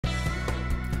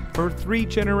For 3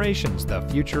 generations, the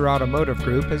Future Automotive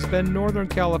Group has been Northern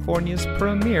California's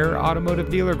premier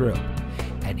automotive dealer group.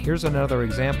 And here's another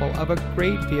example of a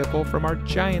great vehicle from our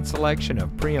giant selection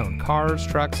of pre-owned cars,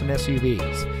 trucks, and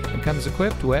SUVs, and comes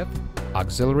equipped with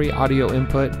auxiliary audio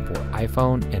input for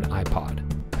iPhone and iPod,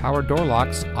 power door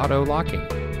locks, auto locking,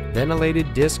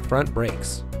 ventilated disc front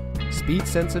brakes,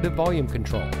 speed-sensitive volume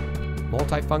control,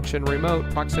 multifunction remote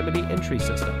proximity entry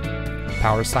system,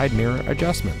 power side mirror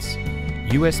adjustments,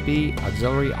 USB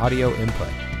auxiliary audio input,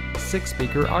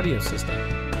 6-speaker audio system,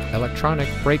 electronic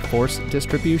brake force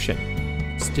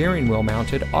distribution, steering wheel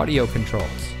mounted audio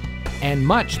controls, and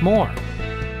much more.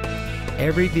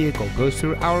 Every vehicle goes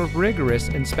through our rigorous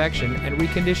inspection and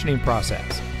reconditioning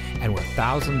process, and with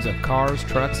thousands of cars,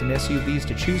 trucks, and SUVs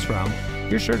to choose from,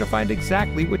 you're sure to find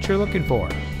exactly what you're looking for.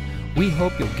 We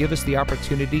hope you'll give us the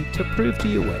opportunity to prove to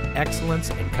you what excellence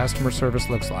in customer service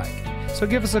looks like. So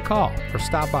give us a call or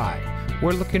stop by.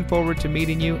 We're looking forward to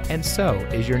meeting you, and so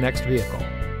is your next vehicle.